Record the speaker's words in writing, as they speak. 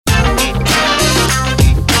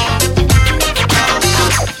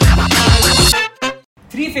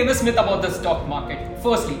famous myth about the stock market.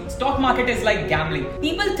 Firstly, stock market is like gambling.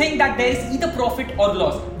 People think that there is either profit or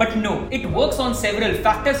loss, but no, it works on several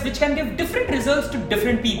factors which can give different results to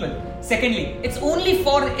different people. Secondly, it's only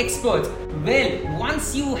for experts. Well,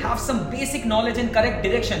 once you have some basic knowledge and correct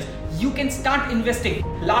directions, you can start investing.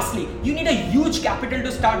 Lastly, you need a huge capital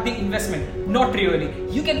to start the investment. Not really.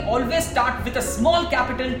 You can always start with a small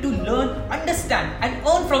capital to learn, understand, and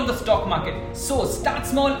earn from the stock market. So start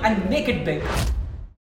small and make it big.